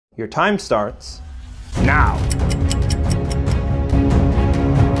Your time starts now.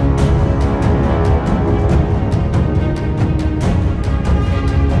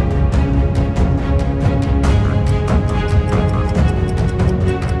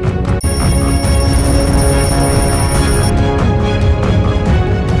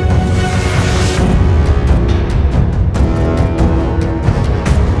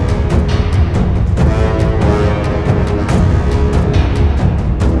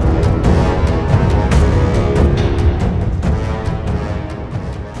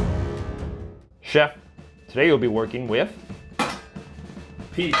 Chef, today you'll be working with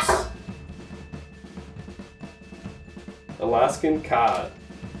Peeps, Alaskan Cod.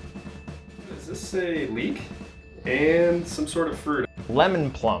 Does this say leek? And some sort of fruit.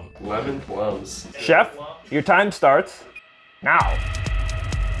 lemon plum. Lemon plums. Chef, your time starts now.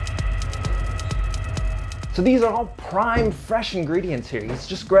 So these are all prime, fresh ingredients here. He's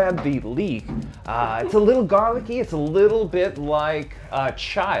just grabbed the leek. It's a little garlicky. It's a little bit like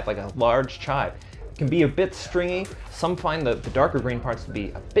chive, like a large chive. It can be a bit stringy. Some find the darker green parts to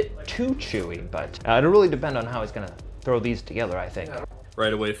be a bit too chewy, but it'll really depend on how he's gonna throw these together, I think.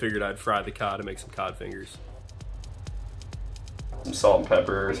 Right away figured I'd fry the cod and make some cod fingers. Some salt and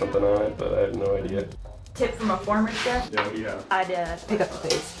pepper or something on it, but I have no idea. Tip from a former chef? Yeah. I'd pick up the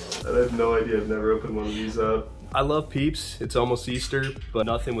paste. I have no idea. I've never opened one of these up. I love Peeps. It's almost Easter, but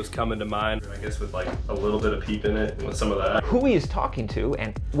nothing was coming to mind. I guess with like a little bit of peep in it and with some of that. Who he is talking to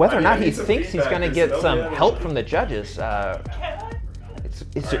and whether or not he thinks he's going to get some help from the judges.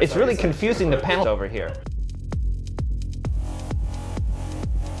 It's really confusing the panel over here.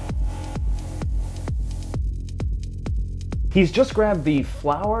 He's just grabbed the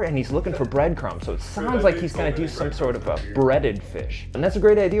flour and he's looking for breadcrumbs, so it sounds like he's going to do some sort of a breaded fish. And that's a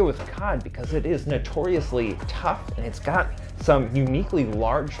great idea with cod because it is notoriously tough and it's got some uniquely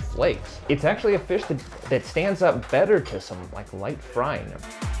large flakes. It's actually a fish that stands up better to some like light frying.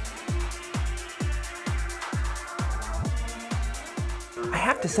 I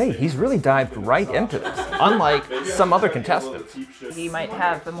have to say, he's really dived right into this, unlike some other contestants. He might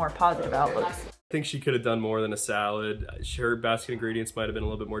have a more positive outlook. I think she could have done more than a salad. Her basket ingredients might have been a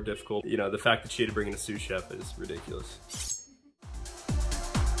little bit more difficult. You know, the fact that she had to bring in a sous chef is ridiculous.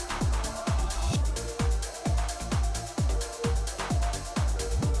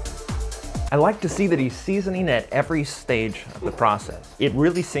 I like to see that he's seasoning at every stage of the process. It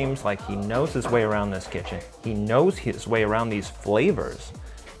really seems like he knows his way around this kitchen. He knows his way around these flavors.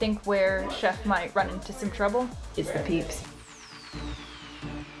 I think where chef might run into some trouble is the Peeps.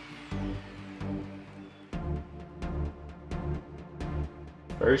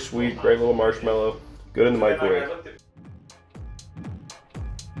 Very sweet, great little marshmallow. Good in the microwave.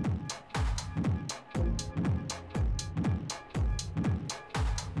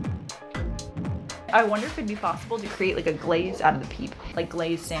 I wonder if it'd be possible to create like a glaze out of the peep, like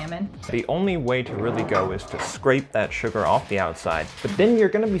glazed salmon. The only way to really go is to scrape that sugar off the outside, but then you're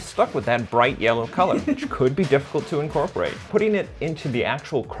going to be stuck with that bright yellow color, which could be difficult to incorporate. Putting it into the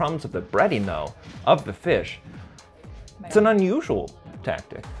actual crumbs of the breading, though, of the fish, it's an unusual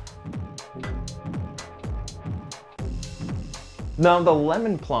tactic. Now the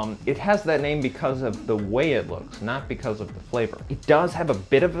lemon plum, it has that name because of the way it looks, not because of the flavor. It does have a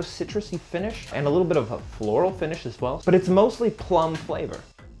bit of a citrusy finish and a little bit of a floral finish as well, but it's mostly plum flavor.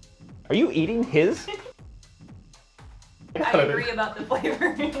 Are you eating his? I agree about the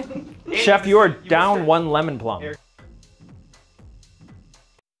flavor. Chef, you are down one lemon plum.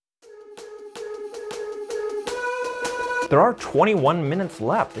 There are 21 minutes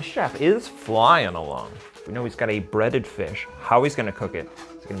left. This chef is flying along. We know he's got a breaded fish. How he's gonna cook it?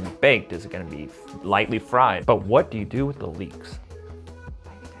 Is it gonna be baked? Is it gonna be lightly fried? But what do you do with the leeks?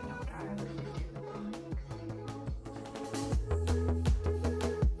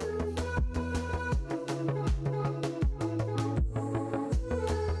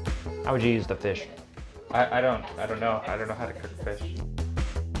 How would you use the fish? I don't know. I don't know how to cook fish.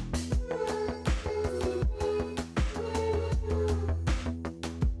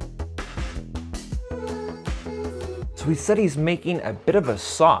 So he said he's making a bit of a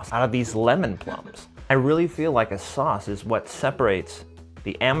sauce out of these lemon plums. I really feel like a sauce is what separates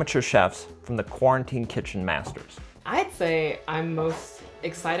the amateur chefs from the quarantine kitchen masters. I'd say I'm most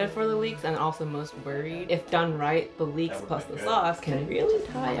excited for the leeks and also most worried. If done right, the leeks plus the sauce can really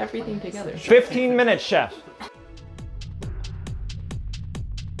tie everything together. 15 minutes, chef.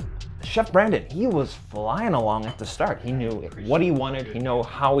 Chef Brandon, he was flying along at the start. He knew what he wanted, he knew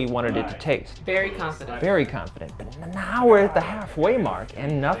how he wanted it to taste. Very confident. Very confident. But now we're at the halfway mark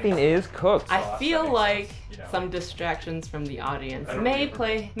and nothing is cooked. I feel like some distractions from the audience may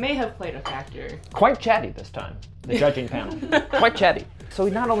have played a factor. Quite chatty this time, the judging panel. Quite chatty. So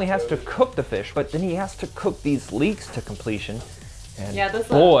he not only has to cook the fish, but then he has to cook these leeks to completion. And yeah,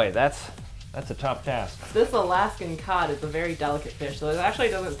 boy, that's a tough task. This Alaskan cod is a very delicate fish, so it actually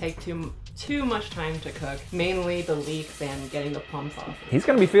doesn't take too much time to cook. Mainly the leeks and getting the plum sauce. He's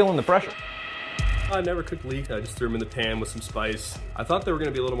gonna be feeling the pressure. I never cooked leeks. I just threw them in the pan with some spice. I thought they were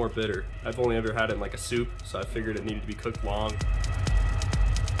gonna be a little more bitter. I've only ever had it in like a soup, so I figured it needed to be cooked long.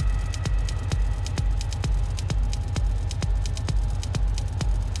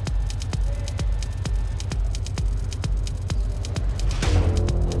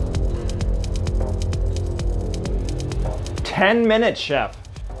 "10 minutes, chef."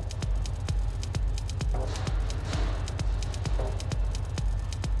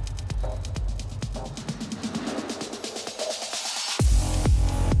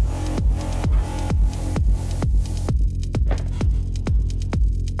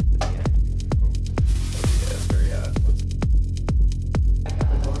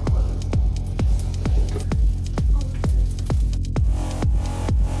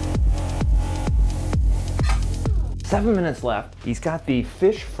 "7 minutes left. He's got the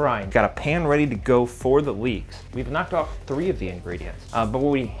fish frying. Got a pan ready to go for the leeks. We've knocked off 3 of the ingredients, but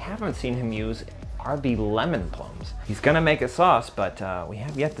what we haven't seen him use are the lemon plums. He's gonna make a sauce, but we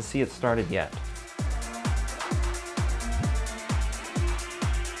have yet to see it started yet.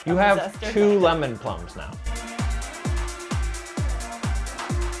 You have 2 lemon plums now.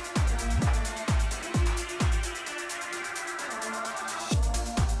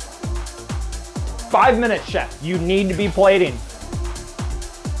 "5 minutes, chef. You need to be plating."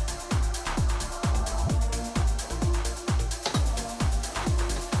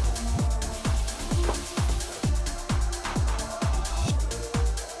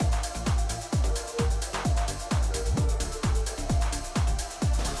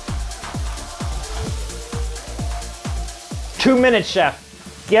 "2 minutes,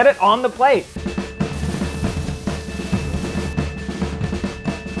 chef. Get it on the plate."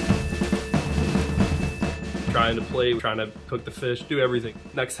 Trying to plate, trying to cook the fish, do everything.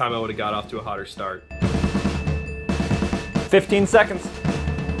 Next time I would have got off to a hotter start. 15 seconds.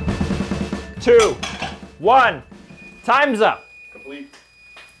 2, 1. Time's up. Complete.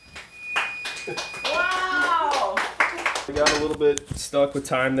 Wow! I got a little bit stuck with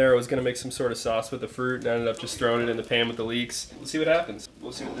time there. I was gonna make some sort of sauce with the fruit and I ended up just throwing it in the pan with the leeks. We'll see what happens.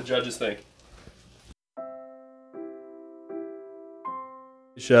 We'll see what the judges think.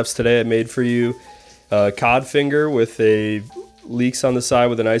 Chefs, today I made for you cod finger with a leeks on the side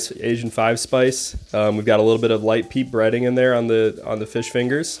with a nice Asian 5 spice. We've got a little bit of light peep breading in there on the fish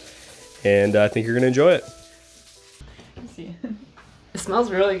fingers, and I think you're gonna enjoy it. It smells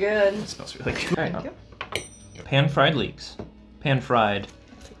really good. It smells really good. All right. Pan-fried leeks, pan-fried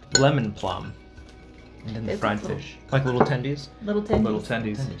lemon plum, and then the fried fish. Like little tendies? Little tendies. Little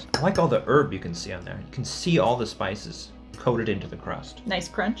tendies. I like all the herb you can see on there. You can see all the spices coated into the crust. Nice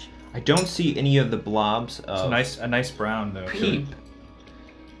crunch. I don't see any of the blobs of It's a nice brown though. peep.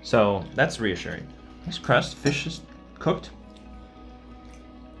 So that's reassuring. Nice crust, fish is cooked.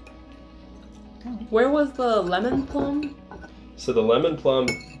 Where was the lemon plum? So the lemon plum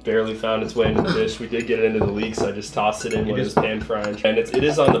barely found its way into the dish. We did get it into the leeks. I just tossed it in when it was pan frying, and it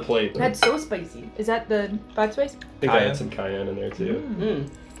is on the plate. That's so spicy. Is that the 5 spice? I think I had some cayenne in there too.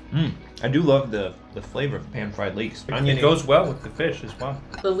 I do love the flavor of pan-fried leeks. It goes well with the fish as well.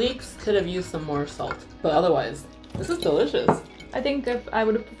 The leeks could have used some more salt, but otherwise, this is delicious. I think I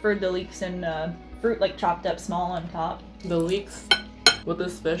would have preferred the leeks and fruit like chopped up small on top. The leeks with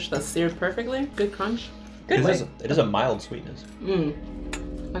this fish that's seared perfectly. Good crunch. Good way. It is a mild sweetness.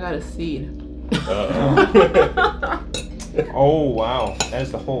 I got a seed. Oh wow, that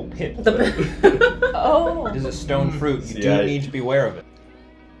is the whole pit. Oh. It is a stone fruit. You Yeah. do need to be aware of it.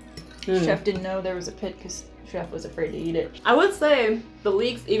 Chef didn't know there was a pit because Chef was afraid to eat it. I would say the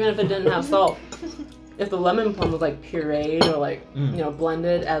leeks, even if it didn't have salt, if the lemon plum was like pureed or like, you know,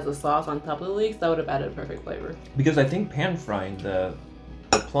 blended as a sauce on top of the leeks, that would have added perfect flavor. Because I think pan frying the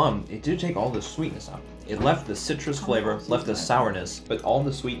plum, it did take all the sweetness out. It left the citrus flavor, left the sourness, but all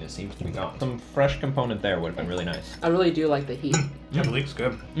the sweetness seems to be gone. Some fresh component there would have been really nice. I really do like the heat. Yeah, the leek's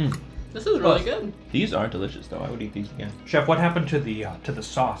good. This is really good. These are delicious though. I would eat these again. Chef, what happened to the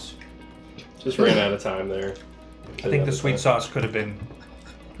sauce? Just ran out of time there. I think the sweet sauce could have been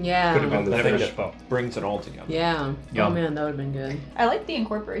Yeah. Could have On been the better fish. as well. Brings it all together. Yeah. Oh Yum. man, that would have been good. I like the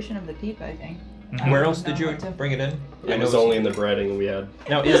incorporation of the peep, I think. I Where don't else did know you what to- bring it in? It was only in the breading we had.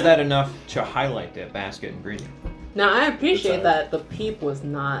 Now, is that enough to highlight that basket ingredient? Now I appreciate It's that the peep was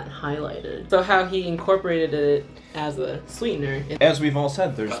not highlighted. So how he incorporated it as a sweetener. As we've all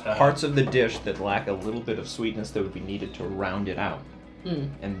said, there's parts of the dish that lack a little bit of sweetness that would be needed to round it out.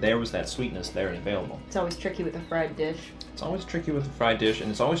 And there was that sweetness there and available. It's always tricky with a fried dish. It's always tricky with a fried dish, and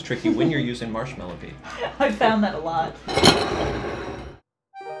it's always tricky when you're using marshmallow peep. I found that a lot.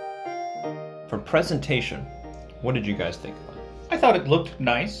 For presentation, what did you guys think about it? I thought it looked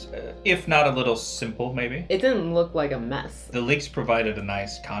nice, if not a little simple, maybe. It didn't look like a mess. The leeks provided a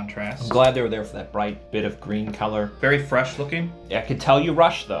nice contrast. I'm glad they were there for that bright bit of green color. Very fresh looking. I could tell you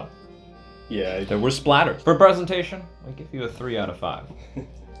rushed, though. Yeah, There were splatters. For presentation, I give you a 3 out of 5.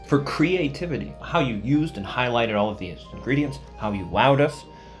 For creativity, how you used and highlighted all of these ingredients, how you wowed us,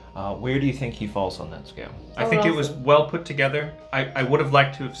 where do you think he falls on that scale? I think it was well put together. I would have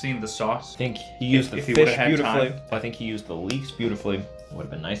liked to have seen the sauce. I think he used If the he would've fish had beautifully. time. I think he used the leeks beautifully. It would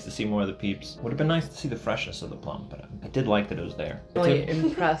have been nice to see more of the peeps. Would have been nice to see the freshness of the plum, but I did like that it was there. I'm really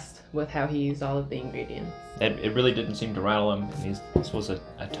impressed with how he used all of the ingredients. It really didn't seem to rattle him. And this was a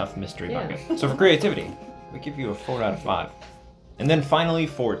tough mystery Yeah. bucket. So for creativity, we give you a 4 out of 5. And then finally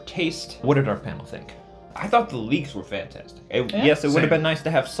for taste, what did our panel think? I thought the leeks were fantastic. Yes, it would have same. been nice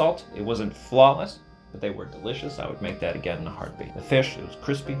to have salt. It wasn't flawless, but they were delicious. I would make that again in a heartbeat. The fish, it was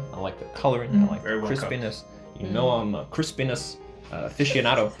crispy. I like the coloring. I like Very the well cooked. crispiness. You know I'm a crispiness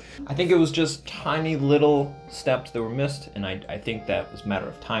aficionado. I think it was just tiny little steps that were missed, and I think that was a matter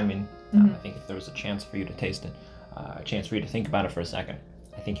of timing. I think if there was a chance for you to taste it, a chance for you to think about it for a second,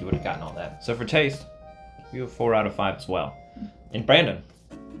 I think you would have gotten all that. So for taste, you have 4 out of 5 as well. And Brandon,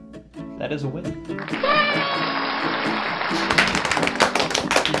 that is a win.